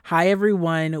Hi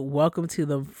everyone, welcome to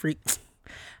the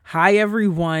Hi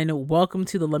everyone, welcome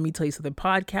to the Let Me Tell You Something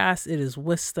podcast. It is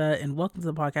Wista, and welcome to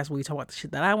the podcast where we talk about the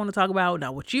shit that I want to talk about,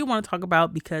 not what you want to talk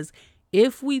about. Because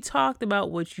if we talked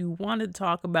about what you wanted to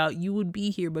talk about, you would be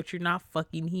here, but you're not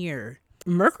fucking here.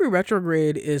 Mercury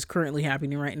retrograde is currently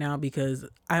happening right now because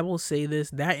I will say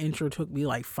this: that intro took me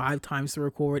like 5 times to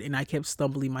record, and I kept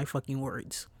stumbling my fucking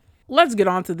words. Let's get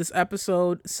on to this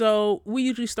episode. So we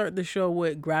usually start the show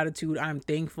with gratitude. I'm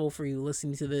thankful for you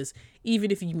listening to this.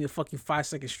 Even if you give me a fucking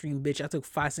 5-second stream, bitch, I took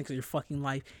 5 seconds of your fucking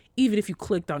life. Even if you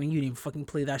clicked on and you didn't fucking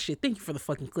play that shit, thank you for the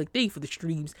fucking click. Thank you for the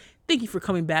streams. Thank you for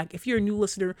coming back. If you're a new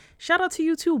listener, shout out to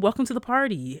you too. Welcome to the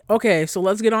party. Okay, so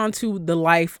let's get on to the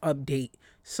life update.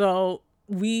 So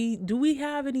we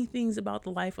have any things about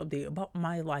the life update, about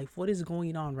my life? What is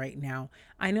going on right now?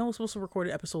 I know I was supposed to record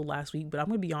an episode last week, but I'm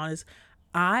gonna be honest.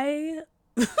 I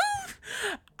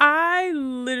I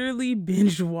literally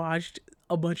binge watched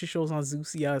a bunch of shows on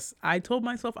Zeus. Yes, I told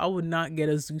myself I would not get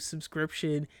a Zeus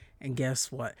subscription, and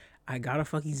guess what? I got a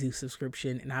fucking Zeus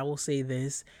subscription, and I will say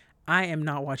this: I am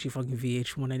not watching fucking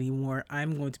VH1 anymore.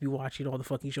 I'm going to be watching all the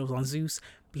fucking shows on Zeus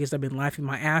because I've been laughing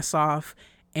my ass off.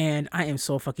 And I am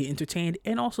so fucking entertained.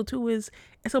 And also too is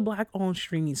it's a black owned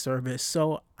streaming service,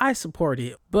 so I support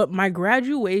it. But my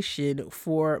graduation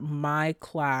for my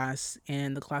class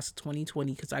and the class of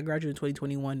 2020, because I graduated in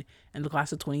 2021 and the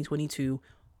class of 2022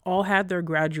 all had their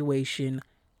graduation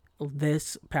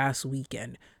this past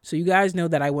weekend. So you guys know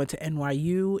that I went to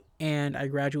NYU and I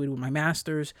graduated with my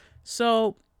master's.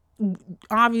 So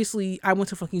obviously I went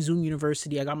to fucking Zoom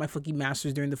University. I got my fucking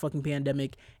master's during the fucking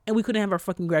pandemic, and we couldn't have our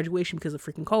fucking graduation because of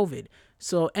freaking COVID.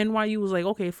 So NYU was like,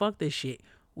 okay, fuck this shit.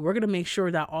 We're gonna make sure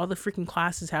that all the freaking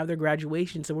classes have their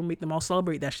graduation, so we'll make them all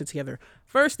celebrate that shit together.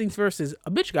 First things first is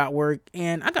a bitch got work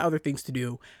and I got other things to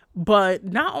do. But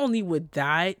not only with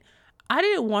that, I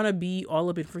didn't want to be all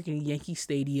up in freaking Yankee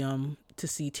Stadium to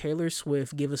see Taylor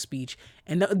Swift give a speech.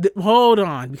 And hold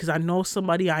on, because I know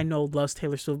somebody I know loves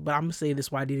Taylor Swift, but I'm gonna say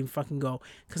this why I didn't fucking go,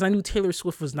 because I knew Taylor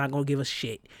Swift was not gonna give a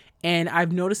shit. And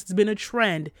I've noticed it's been a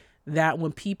trend that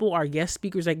when people are guest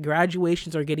speakers at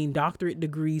graduations or getting doctorate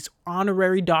degrees,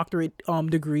 honorary doctorate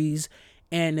degrees,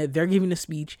 and they're giving a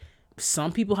speech,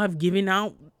 some people have given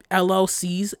out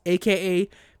LLCs, aka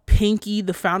Pinky,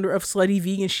 the founder of Slutty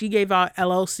Vegan. She gave out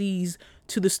LLCs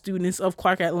to the students of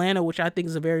Clark Atlanta, which I think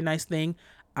is a very nice thing.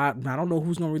 I don't know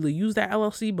who's gonna really use that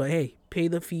LLC, but hey, pay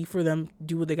the fee for them,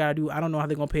 do what they gotta do. I don't know how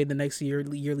they're gonna pay the next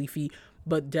yearly fee,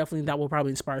 but definitely that will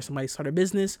probably inspire somebody to start a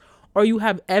business. Or you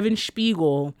have Evan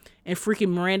Spiegel and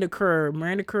freaking Miranda Kerr.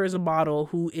 Miranda Kerr is a model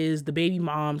who is the baby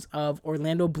moms of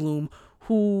Orlando Bloom,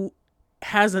 who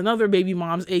has another baby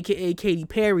moms, aka Katy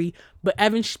Perry. But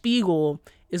Evan Spiegel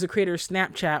is a creator of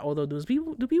Snapchat, although do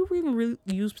people even really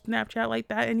use Snapchat like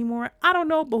that anymore? I don't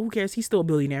know, but who cares? He's still a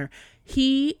billionaire.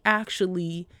 Him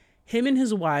and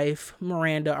his wife,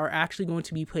 Miranda, are actually going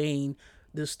to be paying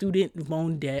the student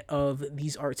loan debt of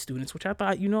these art students, which I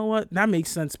thought, you know what? That makes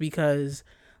sense because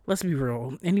let's be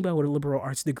real. Anybody with a liberal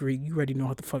arts degree, you already know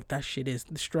what the fuck that shit is.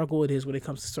 The struggle it is when it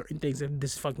comes to certain things in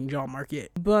this fucking job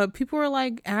market. But people are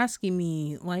like asking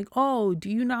me, like, oh, do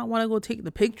you not want to go take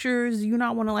the pictures? Do you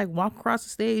not want to like walk across the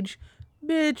stage?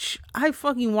 Bitch, I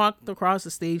fucking walked across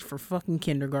the stage for fucking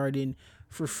kindergarten,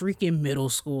 for freaking middle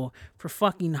school, for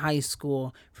fucking high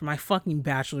school, for my fucking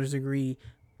bachelor's degree.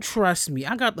 Trust me,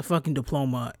 I got the fucking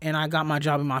diploma and I got my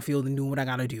job in my field and doing what I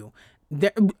gotta do.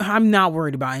 I'm not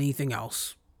worried about anything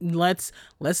else. Let's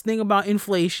think about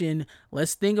inflation.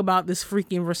 Let's think about this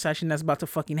freaking recession that's about to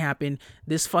fucking happen.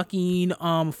 This fucking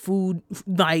food,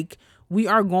 like, we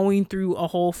are going through a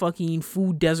whole fucking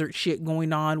food desert shit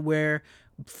going on where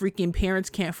freaking parents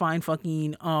can't find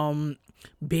fucking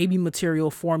baby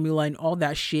material formula and all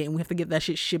that shit, and we have to get that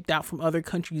shit shipped out from other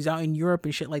countries out in Europe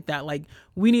and shit like that. Like,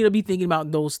 we need to be thinking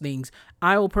about those things.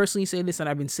 I will personally say this, and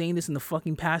I've been saying this in the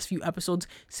fucking past few episodes: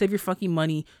 save your fucking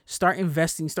money, start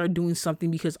investing, start doing something,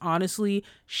 because honestly,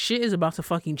 shit is about to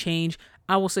fucking change.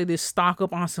 I will say this: stock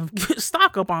up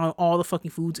on all the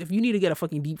fucking foods. If you need to get a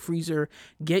fucking deep freezer,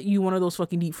 get you one of those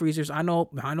fucking deep freezers. I know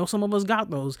some of us got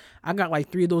those. I got like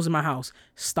 3 of those in my house.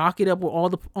 Stock it up with all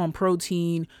the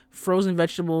protein, frozen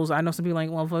vegetables. I know some people are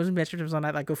like, well, frozen vegetables are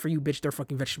not that good for you, bitch. They're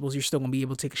fucking vegetables. You're still gonna be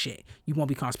able to take a shit. You won't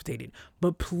be constipated.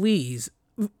 But please,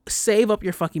 save up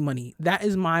your fucking money. That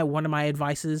is one of my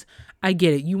advices. I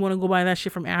get it. You want to go buy that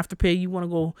shit from Afterpay. You want to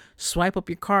go swipe up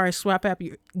your card, swap up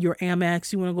your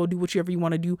Amex. You want to go do whatever you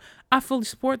want to do. I fully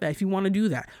support that if you want to do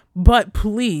that. But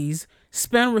please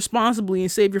Spend responsibly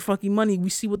and save your fucking money. We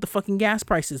see what the fucking gas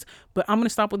price is. But I'm going to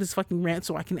stop with this fucking rant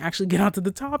so I can actually get onto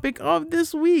the topic of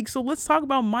this week. So let's talk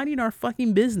about minding our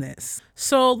fucking business.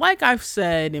 So like I've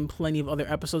said in plenty of other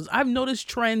episodes, I've noticed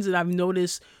trends and I've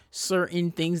noticed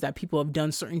certain things that people have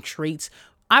done, certain traits.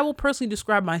 I will personally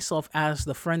describe myself as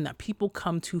the friend that people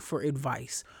come to for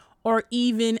advice, or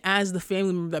even as the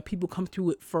family member that people come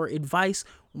to for advice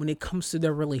when it comes to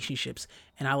their relationships.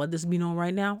 And I let this be known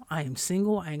right now. I am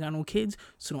single. I ain't got no kids.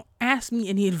 So don't ask me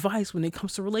any advice when it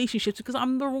comes to relationships because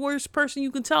I'm the worst person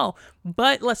you can tell.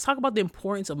 But let's talk about the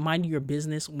importance of minding your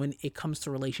business when it comes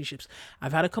to relationships.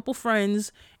 I've had a couple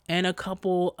friends and a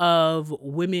couple of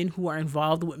women who are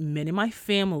involved with men in my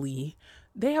family.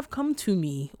 They have come to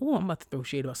me. Oh, I'm about to throw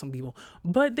shade about some people,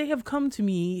 but they have come to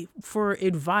me for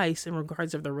advice in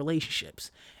regards of their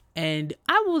relationships. And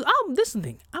this is the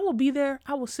thing. I will be there.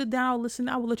 I will sit down. I'll listen.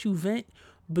 I will let you vent,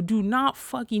 but do not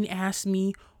fucking ask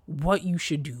me what you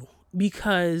should do,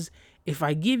 because if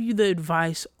I give you the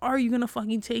advice, are you gonna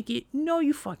fucking take it? No,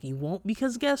 you fucking won't,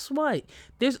 because guess what?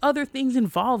 There's other things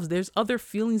involved. There's other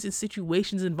feelings and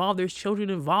situations involved. There's children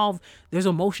involved. There's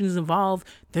emotions involved.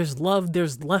 There's love.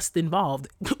 There's lust involved.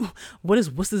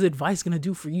 What's this advice gonna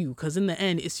do for you? Because in the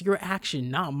end, it's your action,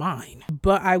 not mine.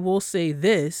 But I will say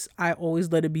this. I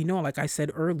always let it be known, like I said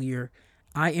earlier,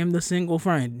 I am the single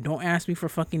friend. Don't ask me for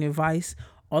fucking advice.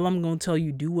 All I'm gonna tell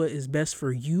you, do what is best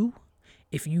for you.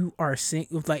 If you are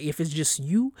single, like if it's just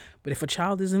you, but if a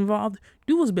child is involved,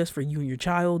 do what's best for you and your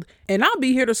child. And I'll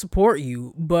be here to support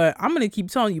you, but I'm going to keep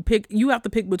telling you, you have to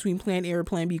pick between plan A or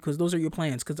plan B, because those are your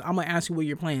plans. Because I'm going to ask you what are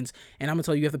your plans, and I'm going to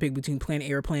tell you have to pick between plan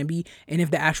A or plan B. And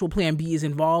if the actual plan B is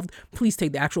involved, please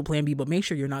take the actual plan B, but make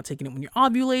sure you're not taking it when you're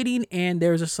ovulating, and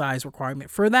there's a size requirement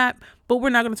for that. But we're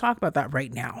not going to talk about that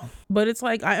right now. But it's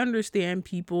like, I understand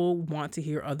people want to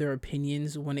hear other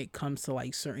opinions when it comes to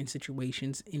like certain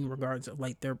situations in regards of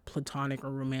like their platonic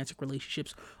or romantic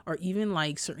relationships, or even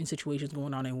like certain situations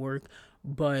going on in work.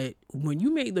 But when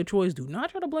you make the choice, do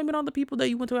not try to blame it on the people that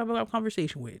you went to have a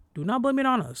conversation with. Do not blame it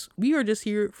on us. We are just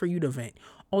here for you to vent.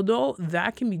 Although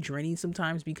that can be draining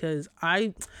sometimes, because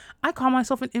I call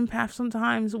myself an empath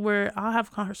sometimes, where I'll have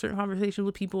certain conversations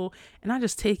with people and I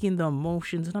just take in the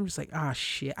emotions and I'm just like,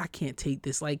 shit, I can't take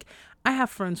this. Like, I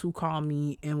have friends who call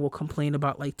me and will complain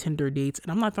about like Tinder dates,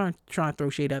 and I'm not trying to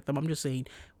throw shade at them. I'm just saying,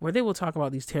 where they will talk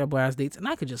about these terrible ass dates and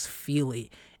I could just feel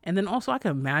it. And then also I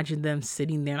can imagine them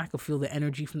sitting there and I could feel the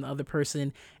energy from the other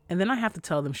person. And then I have to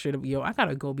tell them straight up, yo, I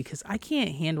gotta go because I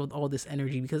can't handle all this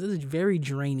energy, because it's very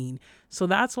draining. So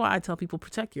that's why I tell people,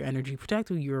 protect your energy, protect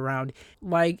who you're around.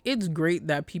 Like, it's great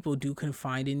that people do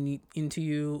confide into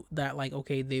you, that like,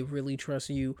 okay, they really trust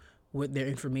you with their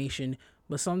information.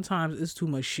 But sometimes it's too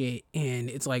much shit. And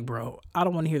it's like, bro, I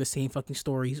don't want to hear the same fucking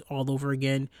stories all over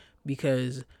again,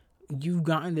 because you've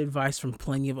gotten advice from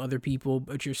plenty of other people,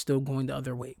 but you're still going the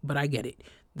other way. But I get it.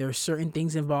 There are certain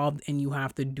things involved and you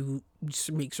have to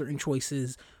make certain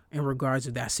choices in regards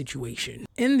to that situation.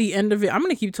 In the end of it, I'm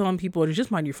going to keep telling people to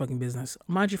just mind your fucking business.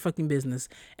 Mind your fucking business.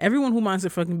 Everyone who minds their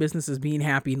fucking business is being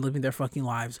happy and living their fucking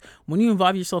lives. When you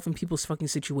involve yourself in people's fucking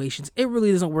situations, it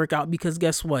really doesn't work out, because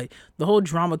guess what? The whole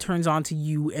drama turns on to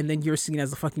you and then you're seen as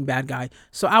the fucking bad guy.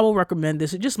 So I will recommend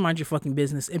this. Just mind your fucking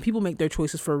business, and people make their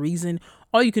choices for a reason.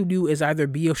 All you can do is either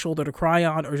be a shoulder to cry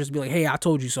on or just be like, hey, I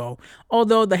told you so.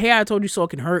 Although the hey, I told you so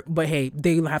can hurt, but hey,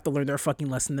 they have to learn their fucking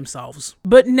lesson themselves.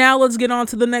 But now let's get on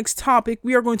to the next topic.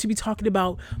 We are going to be talking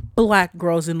about Black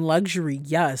girls in luxury.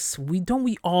 Yes, we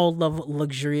all love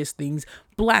luxurious things.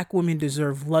 Black women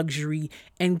deserve luxury.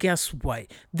 And guess what?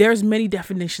 There's many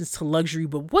definitions to luxury,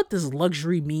 but what does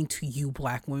luxury mean to you,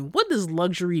 Black women? What does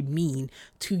luxury mean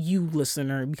to you,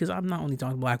 listener? Because I'm not only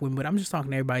talking Black women, but I'm just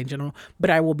talking to everybody in general. But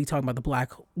I will be talking about the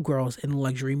Black girls in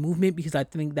luxury movement, because I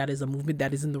think that is a movement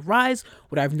that is in the rise.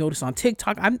 What I've noticed on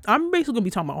TikTok, I'm basically going to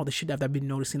be talking about all the shit that I've been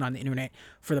noticing on the internet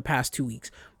for the past 2 weeks.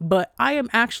 But I am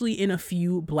actually in a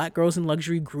few Black girls in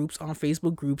luxury groups on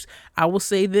Facebook groups. I will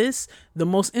say this, the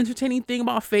most entertaining thing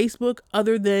about Facebook,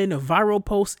 other than viral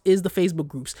posts, is the Facebook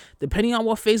groups. Depending on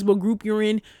what Facebook group you're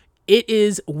in, it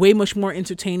is way much more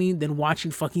entertaining than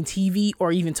watching fucking TV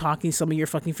or even talking to some of your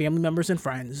fucking family members and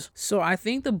friends. So I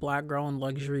think the Black girl in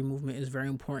luxury movement is very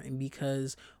important,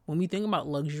 because when we think about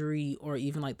luxury, or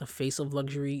even like the face of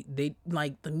luxury, they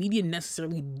like the media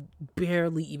necessarily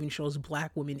barely even shows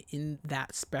Black women in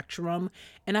that spectrum.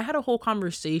 And I had a whole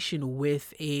conversation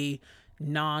with a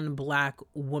non-Black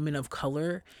woman of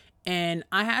color, And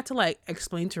I had to like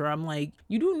explain to her, I'm like,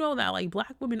 you do know that like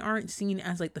black women aren't seen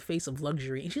as like the face of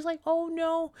luxury. And she's like, oh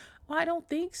no, well, I don't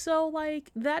think so. Like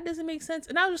that doesn't make sense.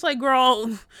 And I was just like,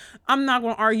 girl, I'm not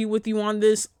going to argue with you on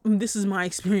this. This is my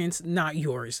experience, not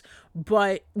yours.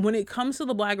 But when it comes to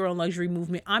the black girl luxury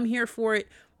movement, I'm here for it.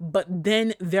 But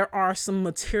then there are some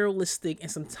materialistic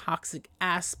and some toxic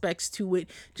aspects to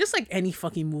it. Just like any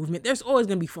fucking movement, there's always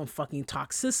going to be some fucking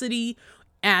toxicity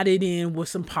added in with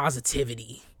some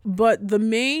positivity. But the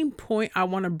main point I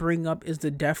want to bring up is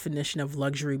the definition of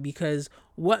luxury, because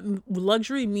what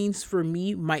luxury means for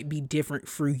me might be different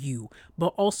for you.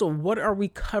 But also, what are we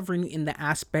covering in the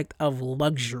aspect of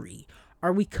luxury?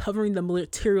 Are we covering the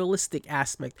materialistic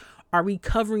aspect? Are we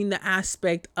covering the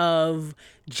aspect of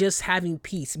just having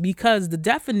peace? Because the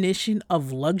definition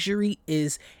of luxury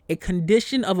is a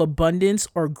condition of abundance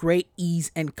or great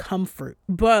ease and comfort.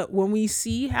 But when we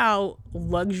see how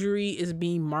luxury is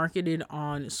being marketed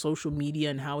on social media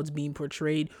and how it's being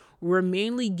portrayed, we're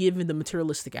mainly given the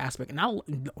materialistic aspect. And I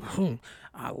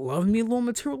love me a little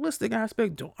materialistic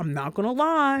aspect. I'm not going to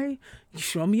lie. You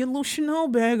show me a little Chanel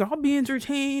bag, I'll be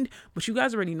entertained. But you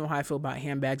guys already know how I feel about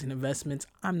handbags and investments.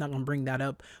 I'm not going to bring that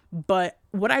up. But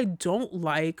what I don't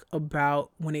like about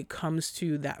when it comes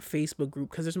to that Facebook group,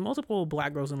 because there's multiple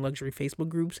black girls in luxury Facebook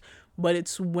groups, but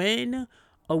it's when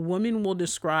a woman will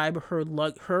describe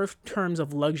her terms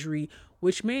of luxury,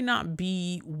 which may not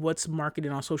be what's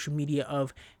marketed on social media,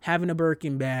 of having a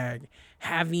Birkin bag,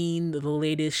 having the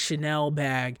latest Chanel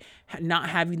bag, not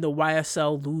having the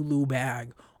YSL Lulu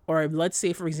bag. Or let's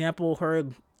say, for example, her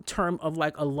term of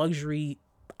like a luxury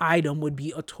item would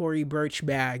be a Tory Burch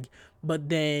bag, but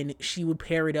then she would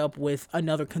pair it up with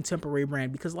another contemporary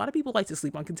brand, because a lot of people like to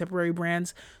sleep on contemporary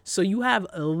brands. So you have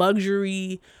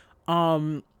luxury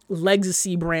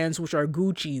legacy brands, which are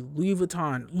Gucci, Louis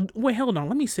Vuitton. Wait, hold on.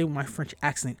 Let me say with my French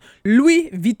accent. Louis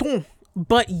Vuitton.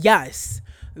 But yes,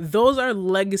 those are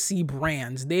legacy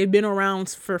brands. They've been around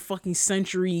for fucking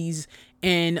centuries,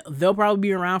 and they'll probably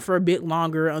be around for a bit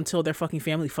longer until their fucking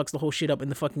family fucks the whole shit up and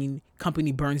the fucking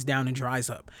company burns down and dries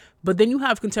up. But then you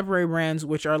have contemporary brands,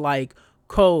 which are like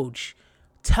Coach,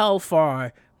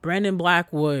 Telfar, Brandon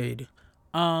Blackwood,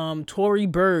 Tory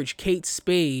Burch, Kate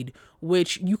Spade,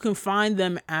 which you can find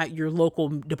them at your local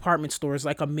department stores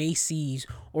like a Macy's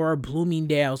or a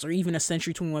Bloomingdale's or even a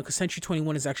Century 21, because Century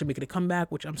 21 is actually making a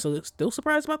comeback, which I'm still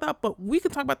surprised about that, but we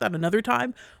can talk about that another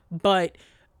time. But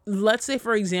let's say,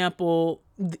 for example,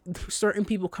 certain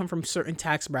people come from certain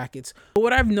tax brackets. But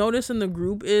what I've noticed in the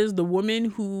group is the woman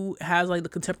who has like the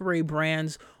contemporary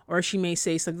brands, or she may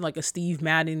say something like a Steve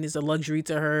Madden is a luxury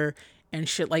to her and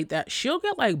shit like that, she'll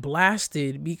get like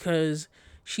blasted because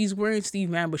she's wearing Steve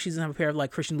Madden, but she doesn't have a pair of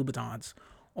like Christian Louboutins,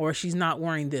 or she's not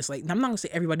wearing this. Like, I'm not gonna say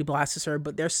everybody blasts her,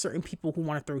 but there's certain people who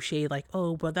want to throw shade, like,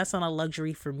 oh, but that's not a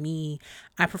luxury for me.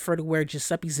 I prefer to wear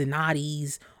Giuseppe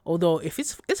Zanotti's. Although if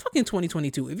it's fucking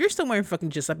 2022, if you're still wearing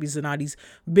fucking Giuseppe Zanotti's,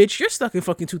 bitch, you're stuck in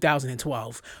fucking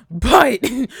 2012. But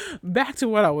back to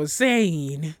what I was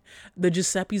saying, the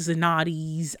Giuseppe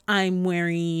Zanotti's, I'm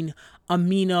wearing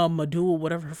Amina Madul,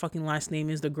 whatever her fucking last name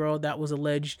is, the girl that was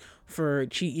alleged for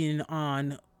cheating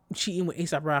with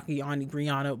A$AP Rocky on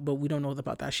Rihanna, but we don't know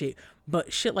about that shit.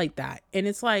 But shit like that. And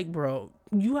it's like, bro,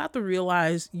 you have to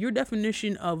realize your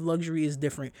definition of luxury is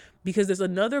different, because there's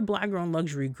another black girl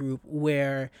luxury group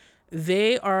where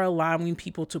they are allowing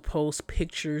people to post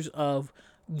pictures of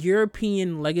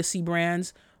European legacy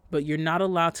brands, but you're not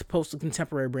allowed to post the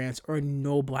contemporary brands or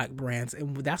no black brands.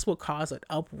 And that's what caused an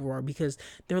uproar, because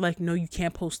they're like, no, you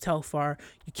can't post Telfar,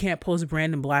 you can't post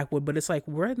Brandon Blackwood. But it's like,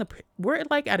 we're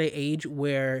like at an age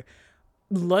where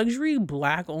luxury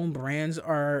black owned brands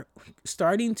are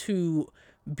starting to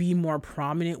be more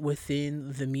prominent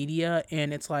within the media.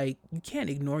 And it's like, you can't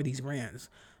ignore these brands.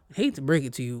 I hate to break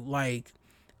it to you. Like,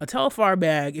 a Telfar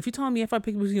bag, if you're telling me if I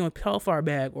pick between a Telfar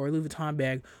bag or a Louis Vuitton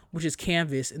bag, which is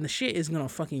canvas, and the shit is gonna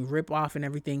fucking rip off and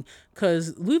everything,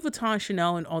 because Louis Vuitton,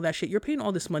 Chanel, and all that shit, you're paying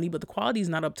all this money, but the quality is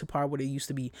not up to par what it used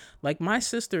to be. Like my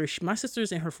sister's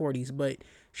in her 40s, but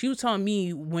she was telling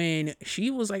me when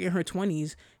she was like in her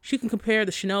 20s, she can compare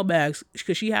the Chanel bags,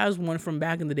 because she has one from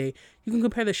back in the day. You can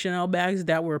compare the Chanel bags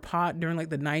that were pot during like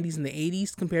the 90s and the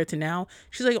 80s compared to now.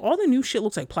 She's like, all the new shit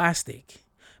looks like plastic,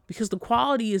 because the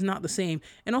quality is not the same.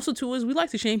 And also too is, we like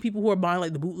to shame people who are buying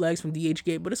like the bootlegs from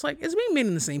DHgate, but it's like, it's being made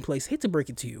in the same place. Hate to break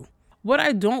it to you. What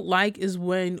I don't like is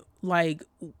when like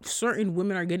certain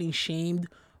women are getting shamed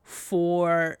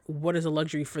for what is a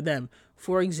luxury for them.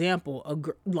 For example,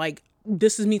 like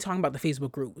this is me talking about the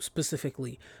Facebook group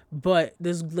specifically, but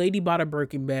this lady bought a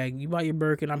Birkin bag. You bought your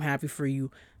Birkin, I'm happy for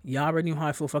you. Y'all already know how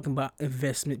I feel fucking about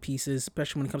investment pieces,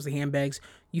 especially when it comes to handbags.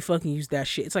 You fucking use that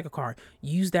shit. It's like a car.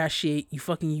 You use that shit. You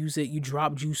fucking use it. You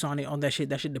drop juice on it, on that shit.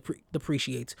 That shit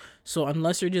depreciates. So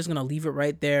unless you're just gonna leave it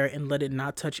right there and let it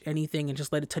not touch anything and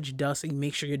just let it touch dust and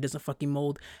make sure it doesn't fucking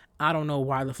mold, I don't know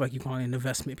why the fuck you call it an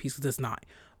investment piece. It's not.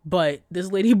 But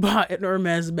this lady bought an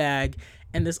Hermes bag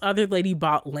and this other lady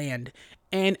bought land.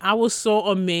 And I was so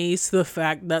amazed to the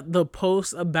fact that the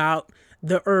post about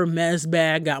the Hermes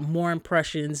bag got more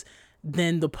impressions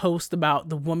than the post about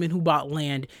the woman who bought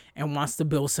land and wants to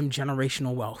build some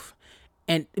generational wealth.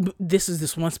 And this is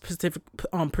this one specific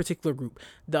particular group.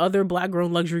 The other black girl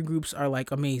luxury groups are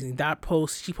like amazing. That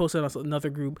post, she posted on another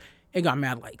group, it got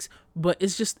mad likes. But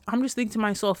it's just, I'm just thinking to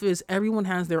myself, is everyone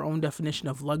has their own definition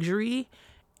of luxury.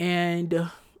 And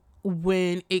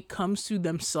when it comes to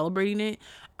them celebrating it,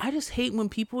 I just hate when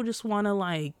people just want to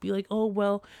like be like, oh,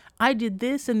 well, I did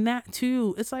this and that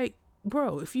too. It's like,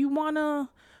 bro, if you want to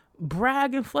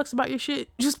brag and flex about your shit,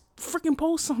 just freaking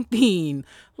post something.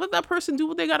 Let that person do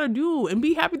what they gotta do and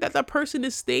be happy that that person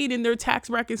is staying in their tax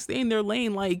bracket, staying in their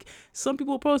lane. Like some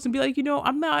people post and be like, you know,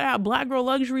 I'm not at black girl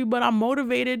luxury, but I'm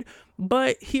motivated.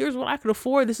 But here's what I could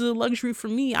afford. This is a luxury for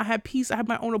me. I have peace. I have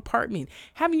my own apartment.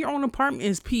 Having your own apartment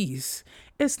is peace.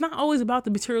 It's not always about the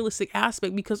materialistic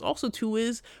aspect, because also too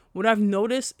is what I've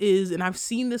noticed is, and I've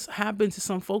seen this happen to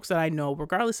some folks that I know,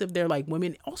 regardless if they're like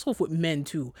women, also with men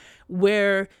too,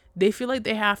 where they feel like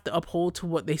they have to uphold to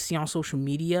what they see on social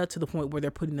media to the point where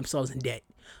they're putting themselves in debt.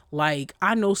 Like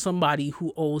I know somebody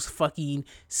who owes fucking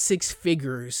 6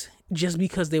 figures just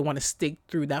because they want to stick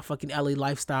through that fucking LA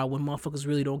lifestyle when motherfuckers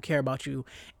really don't care about you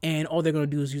and all they're gonna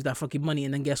do is use that fucking money.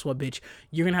 And then guess what, bitch?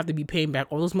 You're gonna have to be paying back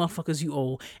all those motherfuckers you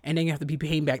owe, and then you have to be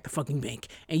paying back the fucking bank.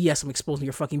 And yes, I'm exposing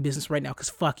your fucking business right now because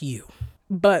fuck you.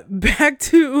 But back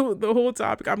to the whole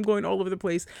topic, I'm going all over the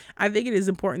place. I think it is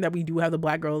important that we do have the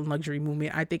black girl and luxury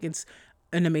movement. I think it's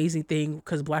an amazing thing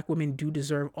because black women do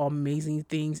deserve amazing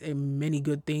things and many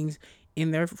good things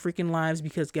in their freaking lives,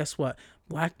 because guess what?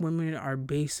 Black women are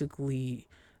basically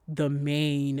the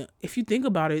main, if you think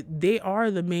about it, they are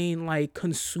the main like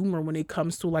consumer when it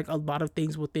comes to like a lot of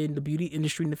things within the beauty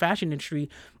industry and the fashion industry.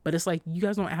 But it's like, you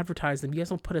guys don't advertise them, you guys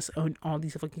don't put us on all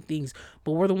these fucking things,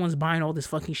 but we're the ones buying all this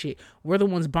fucking shit. We're the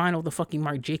ones buying all the fucking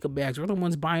Marc Jacob bags. We're the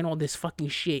ones buying all this fucking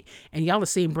shit, and y'all the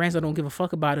same brands that don't give a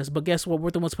fuck about us. But guess what?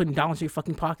 We're the ones putting dollars in your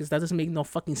fucking pockets. That doesn't make no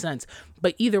fucking sense.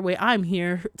 But either way, I'm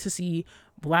here to see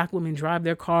black women drive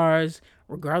their cars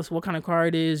regardless of what kind of car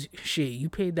it is. Shit, you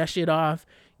paid that shit off,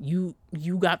 you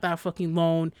got that fucking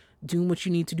loan, doing what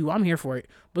you need to do. I'm here for it.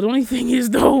 But the only thing is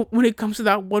though, when it comes to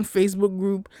that one Facebook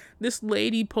group, this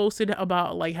lady posted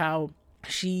about like how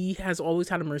she has always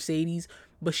had a Mercedes,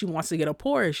 but she wants to get a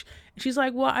Porsche. And she's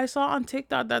like, well, I saw on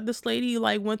TikTok that this lady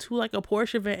like went to like a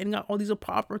Porsche event and got all these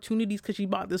opportunities because she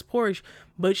bought this Porsche,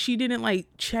 but she didn't like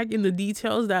check in the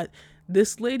details that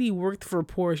this lady worked for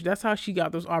Porsche. That's how she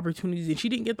got those opportunities. And she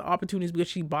didn't get the opportunities because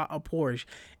she bought a Porsche.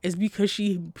 It's because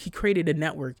he created a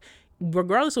network.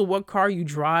 Regardless of what car you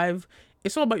drive,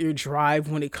 it's all about your drive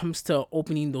when it comes to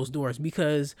opening those doors,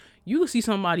 because you can see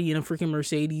somebody in a freaking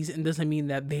Mercedes and doesn't mean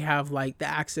that they have like the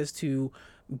access to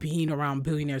being around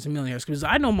billionaires and millionaires. Because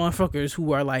I know motherfuckers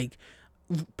who are like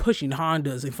pushing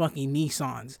Hondas and fucking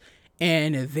Nissans,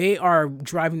 and they are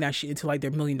driving that shit into like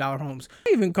their $1 million homes.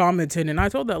 I even commented, and I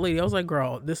told that lady, I was like,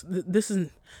 girl, this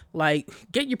isn't like,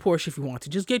 get your Porsche if you want to,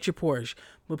 just get your Porsche,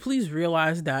 but please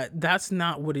realize that that's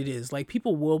not what it is. Like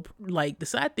people will, like, the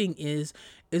sad thing is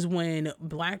when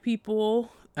black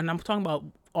people, and I'm talking about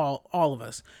all of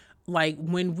us, like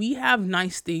when we have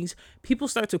nice things, people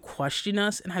start to question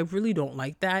us, and I really don't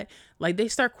like that. Like they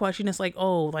start questioning us like,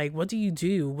 oh, like what do you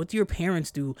do? What do your parents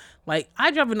do? Like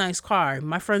I drive a nice car,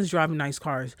 my friends driving nice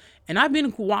cars, and I've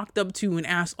been walked up to and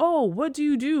asked, oh, what do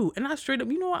you do? And I straight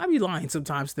up, you know what, I be lying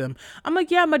sometimes to them. I'm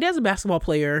like, yeah, my dad's a basketball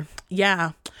player.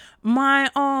 Yeah. My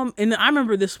and I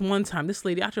remember this one time, this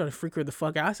lady, I tried to freak her the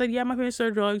fuck out. I said, yeah, my parents sell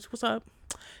drugs. What's up?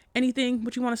 Anything,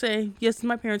 what you want to say? Yes, it's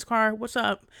my parents' car. What's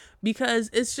up? Because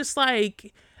it's just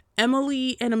like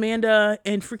Emily and Amanda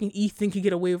and freaking Ethan can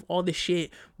get away with all this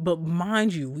shit. But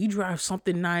mind you, we drive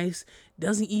something nice.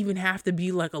 Doesn't even have to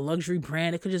be like a luxury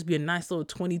brand. It could just be a nice little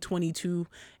 2022.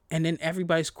 And then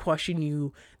everybody's questioning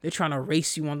you. They're trying to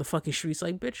race you on the fucking streets.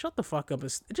 Like, bitch, shut the fuck up.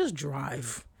 Just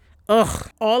drive. Ugh.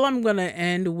 All I'm gonna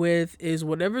end with is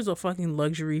whatever's a fucking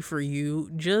luxury for you,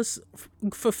 just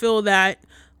fulfill that.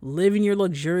 living your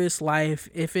luxurious life.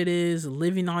 If it is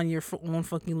living on your own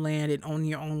fucking land and owning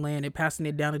your own land and passing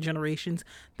it down to generations,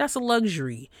 that's a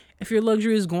luxury. If your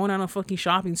luxury is going on a fucking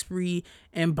shopping spree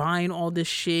and buying all this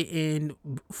shit and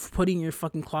putting in your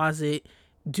fucking closet,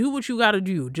 do what you gotta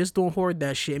do. Just don't hoard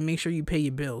that shit and make sure you pay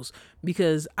your bills.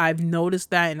 Because I've noticed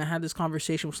that, and I had this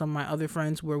conversation with some of my other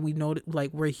friends where we know,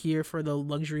 like, we're here for the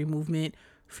luxury movement,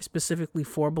 specifically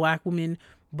for Black women,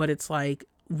 but it's like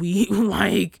we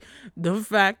like the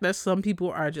fact that some people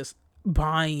are just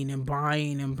buying and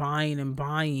buying and buying and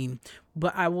buying.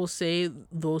 But I will say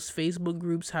those Facebook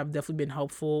groups have definitely been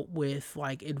helpful with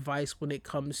like advice when it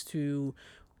comes to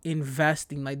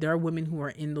investing. Like there are women who are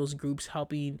in those groups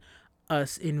helping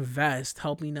us invest,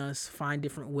 helping us find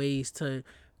different ways to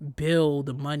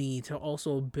build money, to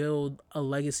also build a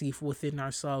legacy within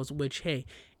ourselves. Which, hey,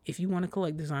 if you want to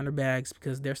collect designer bags,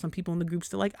 because there's some people in the groups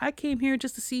that like, I came here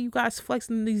just to see you guys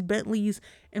flexing these Bentleys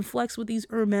and flex with these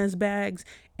Hermes bags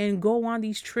and go on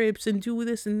these trips and do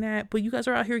this and that, but you guys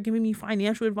are out here giving me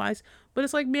financial advice. But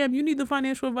it's like, ma'am, you need the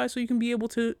financial advice so you can be able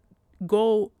to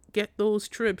go get those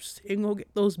trips and go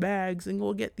get those bags and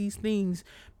go get these things.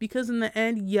 Because in the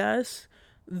end, yes,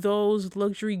 those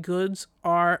luxury goods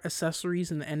are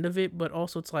accessories in the end of it, but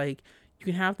also it's like, you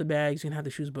can have the bags, you can have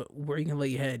the shoes, but where are you gonna lay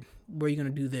your head? Where are you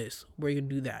gonna do this? Where are you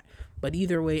gonna do that? But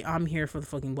either way, I'm here for the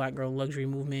fucking Black girl luxury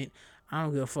movement. I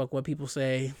don't give a fuck what people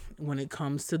say when it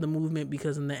comes to the movement,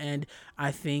 because in the end,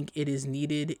 I think it is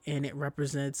needed and it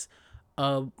represents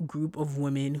a group of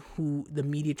women who the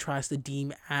media tries to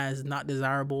deem as not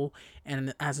desirable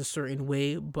and as a certain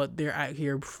way, but they're out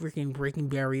here freaking breaking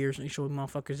barriers and showing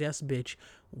motherfuckers, yes, bitch,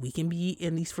 we can be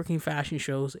in these freaking fashion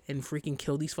shows and freaking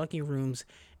kill these fucking rooms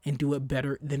and do it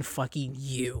better than fucking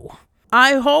you.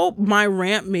 I hope my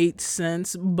rant made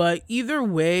sense, but either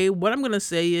way, what I'm gonna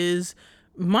say is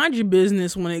mind your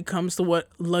business when it comes to what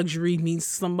luxury means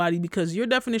to somebody, because your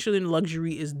definition of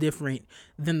luxury is different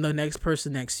than the next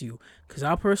person next to you. Because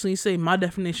I'll personally say my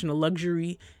definition of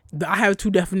luxury, I have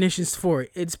two definitions for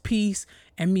it. It's peace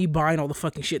and me buying all the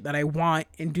fucking shit that I want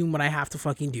and doing what I have to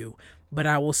fucking do. But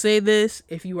I will say this,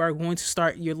 if you are going to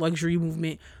start your luxury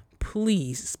movement,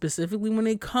 please, specifically when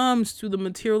it comes to the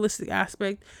materialistic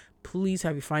aspect, please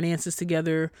have your finances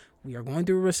together. We are going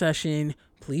through a recession.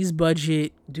 Please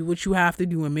budget, do what you have to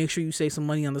do, and make sure you save some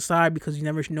money on the side, because you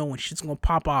never know when shit's gonna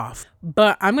pop off.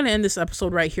 But I'm gonna end this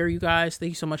episode right here, you guys.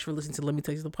 Thank you so much for listening to Let Me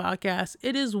Tell You the podcast.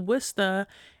 It is Wista,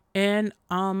 and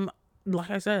like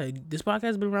I said, this podcast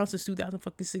has been around since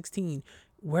 2016.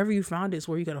 Wherever you found it is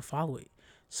where you gotta follow it.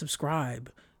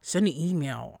 Subscribe, send an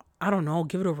email. I don't know,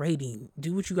 give it a rating.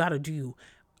 Do what you gotta do.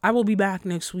 I will be back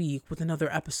next week with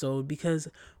another episode, because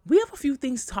we have a few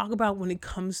things to talk about when it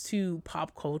comes to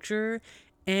pop culture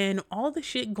and all the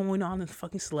shit going on in the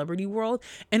fucking celebrity world.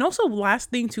 And also,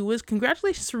 last thing too is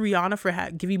congratulations to Rihanna for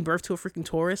giving birth to a freaking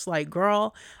Taurus. Like,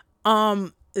 girl,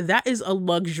 that is a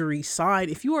luxury sign.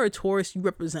 If you are a Taurus, you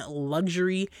represent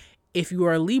luxury. If you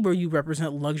are a Libra, you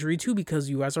represent luxury too, because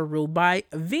you guys are ruled by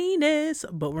Venus.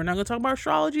 But we're not going to talk about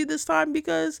astrology this time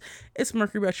because it's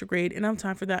Mercury retrograde and I'm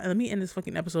time for that. And let me end this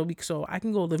fucking episode so I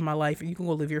can go live my life and you can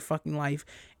go live your fucking life.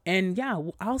 And yeah,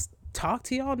 I'll talk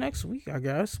to y'all next week, I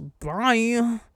guess. Bye.